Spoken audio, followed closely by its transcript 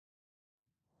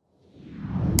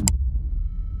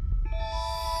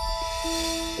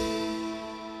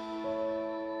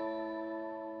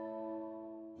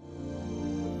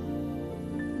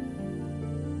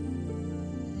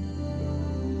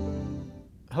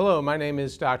Hello, my name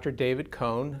is Dr. David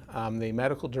Cohn. I'm the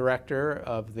medical director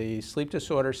of the Sleep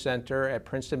Disorder Center at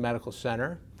Princeton Medical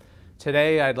Center.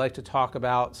 Today, I'd like to talk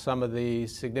about some of the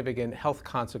significant health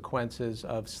consequences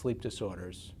of sleep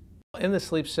disorders. In the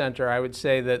Sleep Center, I would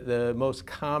say that the most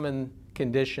common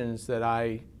conditions that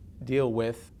I deal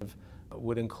with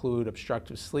would include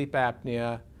obstructive sleep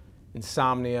apnea,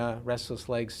 insomnia, restless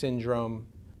leg syndrome.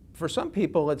 For some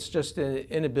people, it's just an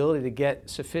inability to get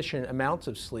sufficient amounts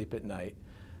of sleep at night.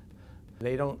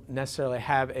 They don't necessarily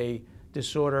have a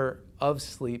disorder of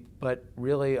sleep, but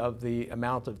really of the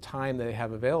amount of time they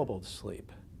have available to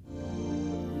sleep.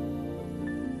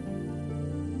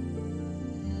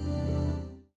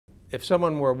 If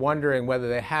someone were wondering whether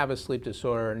they have a sleep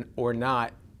disorder or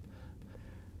not,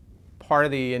 part of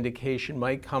the indication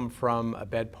might come from a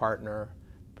bed partner,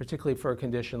 particularly for a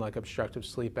condition like obstructive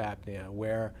sleep apnea,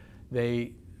 where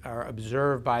they are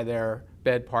observed by their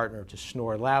bed partner to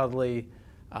snore loudly.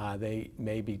 They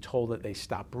may be told that they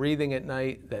stop breathing at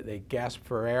night, that they gasp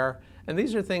for air. And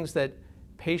these are things that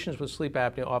patients with sleep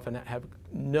apnea often have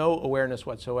no awareness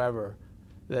whatsoever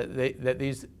that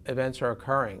these events are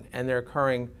occurring. And they're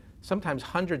occurring sometimes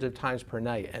hundreds of times per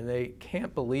night. And they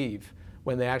can't believe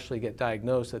when they actually get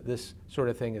diagnosed that this sort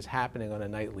of thing is happening on a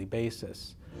nightly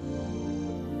basis.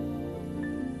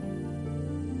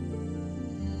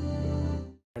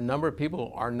 A number of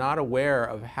people are not aware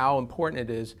of how important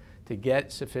it is to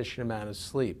get sufficient amount of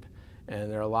sleep.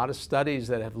 And there are a lot of studies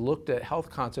that have looked at health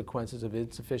consequences of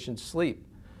insufficient sleep.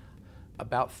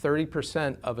 About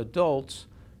 30% of adults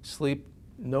sleep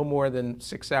no more than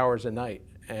 6 hours a night.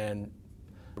 And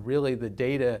really the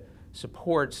data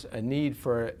supports a need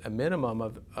for a minimum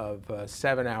of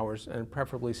 7 hours, and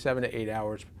preferably 7 to 8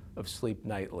 hours of sleep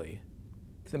nightly.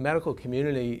 The medical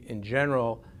community in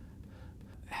general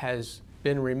has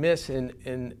been remiss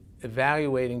in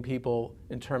evaluating people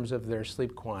in terms of their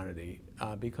sleep quantity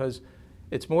because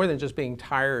it's more than just being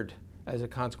tired as a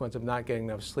consequence of not getting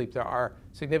enough sleep. There are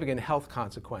significant health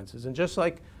consequences. And just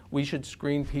like we should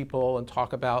screen people and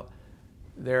talk about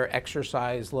their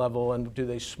exercise level and do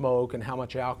they smoke and how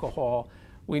much alcohol,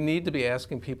 we need to be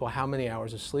asking people how many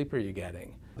hours of sleep are you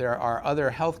getting. There are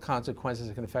other health consequences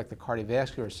that can affect the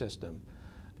cardiovascular system.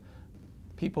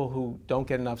 People who don't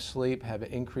get enough sleep have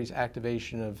an increased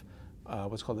activation of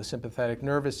what's called the sympathetic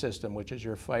nervous system, which is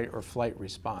your fight or flight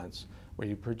response, where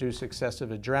you produce excessive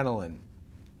adrenaline.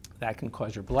 That can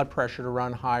cause your blood pressure to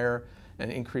run higher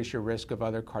and increase your risk of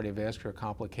other cardiovascular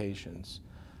complications.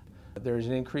 There's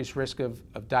an increased risk of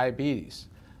diabetes.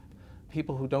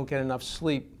 People who don't get enough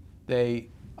sleep, they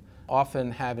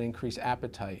often have an increased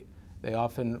appetite. They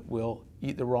often will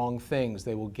eat the wrong things.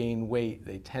 They will gain weight.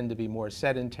 They tend to be more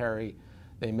sedentary.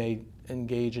 They may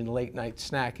engage in late night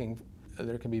snacking.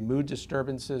 There can be mood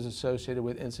disturbances associated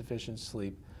with insufficient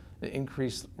sleep, an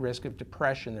increased risk of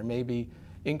depression. There may be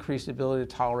increased ability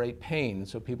to tolerate pain.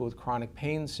 So people with chronic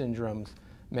pain syndromes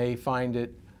may find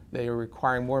they are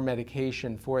requiring more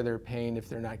medication for their pain if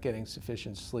they're not getting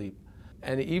sufficient sleep.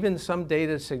 And even some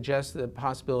data suggests the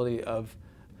possibility of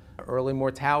early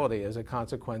mortality as a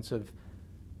consequence of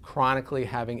chronically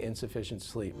having insufficient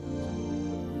sleep.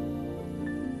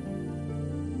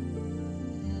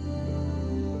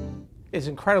 It's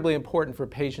incredibly important for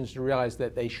patients to realize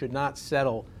that they should not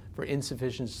settle for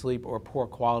insufficient sleep or poor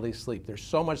quality sleep. There's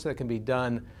so much that can be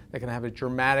done that can have a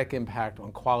dramatic impact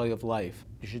on quality of life.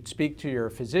 You should speak to your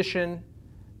physician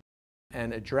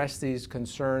and address these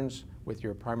concerns with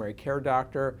your primary care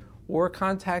doctor, or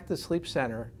contact the Sleep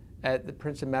Center at the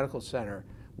Princeton Medical Center.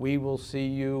 We will see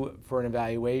you for an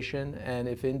evaluation, and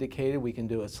if indicated, we can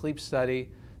do a sleep study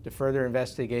to further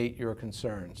investigate your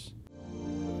concerns.